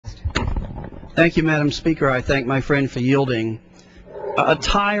Thank you, Madam Speaker. I thank my friend for yielding. A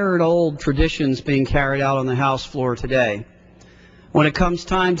tired old tradition's being carried out on the House floor today. When it comes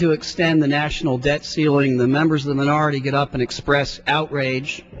time to extend the national debt ceiling, the members of the minority get up and express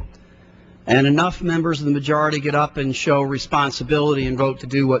outrage, and enough members of the majority get up and show responsibility and vote to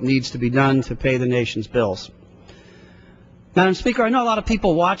do what needs to be done to pay the nation's bills. Madam Speaker, I know a lot of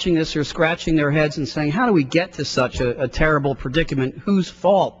people watching this are scratching their heads and saying, how do we get to such a terrible predicament? Whose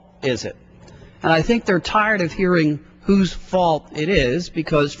fault is it? And I think they're tired of hearing whose fault it is,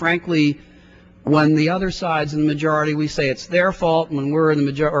 because frankly, when the other side's in the majority, we say it's their fault. When we're in the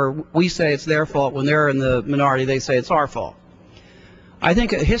majority, or we say it's their fault. When they're in the minority, they say it's our fault. I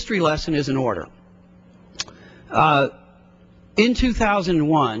think a history lesson is in order. In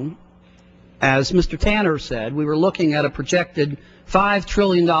 2001, as Mr. Tanner said, we were looking at a projected $5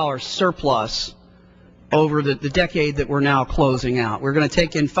 trillion surplus over the decade that we're now closing out. We're going to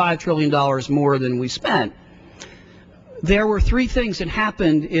take in $5 trillion more than we spent. There were three things that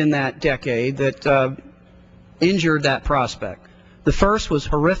happened in that decade that injured that prospect. The first was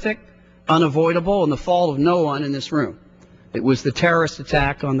horrific, unavoidable, and the fault of no one in this room. It was the terrorist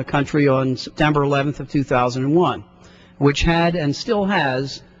attack on the country on September 11th of 2001, which had and still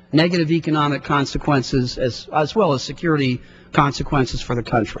has negative economic consequences as well as security consequences for the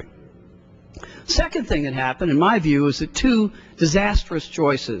country. Second thing that happened, in my view, is that two disastrous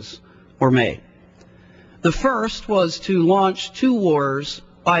choices were made. The first was to launch two wars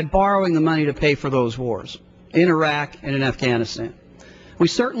by borrowing the money to pay for those wars, in Iraq and in Afghanistan. We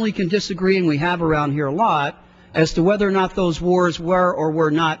certainly can disagree, and we have around here a lot, as to whether or not those wars were or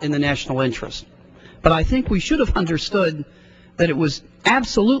were not in the national interest. But I think we should have understood that it was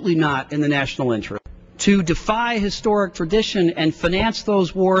absolutely not in the national interest to defy historic tradition and finance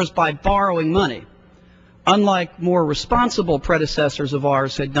those wars by borrowing money, unlike more responsible predecessors of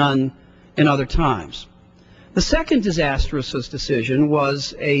ours had done in other times. The second disastrous decision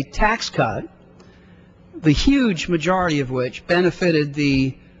was a tax cut, the huge majority of which benefited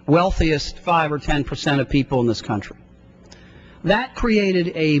the wealthiest 5 or 10% of people in this country. That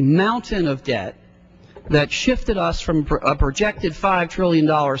created a mountain of debt that shifted us from a projected $5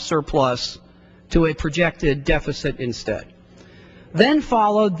 trillion surplus to a projected deficit instead. Then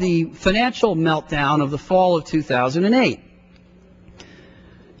followed the financial meltdown of the fall of 2008.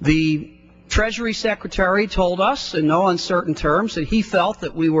 The Treasury Secretary told us in no uncertain terms that he felt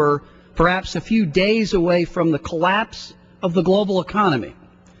that we were perhaps a few days away from the collapse of the global economy.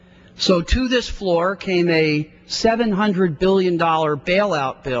 So to this floor came a $700 billion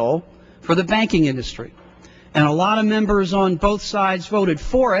bailout bill for the banking industry. And a lot of members on both sides voted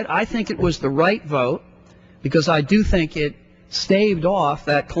for it. I think it was the right vote, because I do think it staved off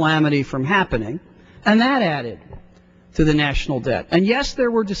that calamity from happening, and that added to the national debt. And yes,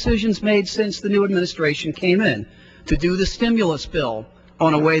 there were decisions made since the new administration came in to do the stimulus bill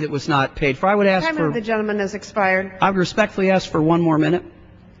on a way that was not paid for. I would ask for... The gentleman has expired. I would respectfully ask for one more minute.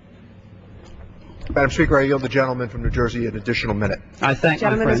 Madam Speaker, I yield the gentleman from New Jersey an additional minute. I thank my friend.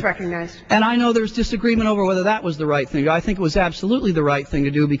 Gentleman is recognized. And I know there's disagreement over whether that was the right thing to do. I think it was absolutely the right thing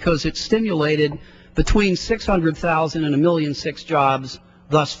to do, because it stimulated between 600,000 and 1,000,006 jobs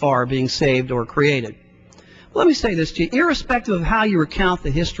thus far being saved or created. Let me say this to you. Irrespective of how you recount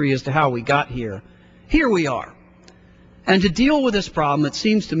the history as to how we got here, here we are. And to deal with this problem, it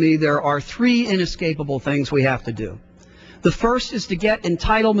seems to me there are three inescapable things we have to do. The first is to get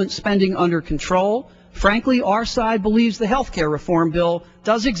entitlement spending under control. Frankly, our side believes the health care reform bill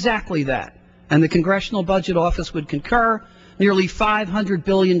does exactly that. And the Congressional Budget Office would concur, nearly $500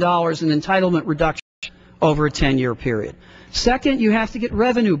 billion in entitlement reduction over a 10-year period. Second, you have to get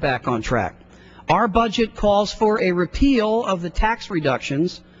revenue back on track. Our budget calls for a repeal of the tax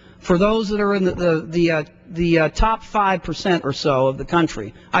reductions for those that are in the top 5% or so of the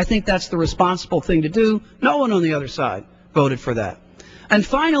country. I think that's the responsible thing to do. No one on the other side voted for that. And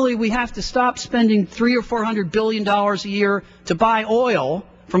finally, we have to stop spending $300 or $400 billion a year to buy oil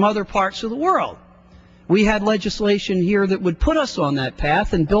from other parts of the world. We had legislation here that would put us on that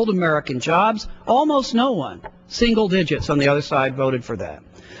path and build American jobs. Almost no one, single digits on the other side, voted for that.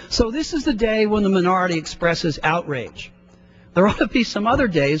 So this is the day when the minority expresses outrage. There ought to be some other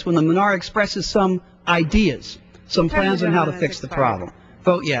days when the minority expresses some ideas, some plans on how to fix the problem.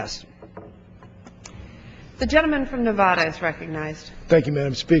 Vote yes. The gentleman from Nevada is recognized. Thank you,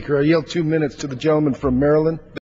 Madam Speaker. I yield 2 minutes to the gentleman from Maryland.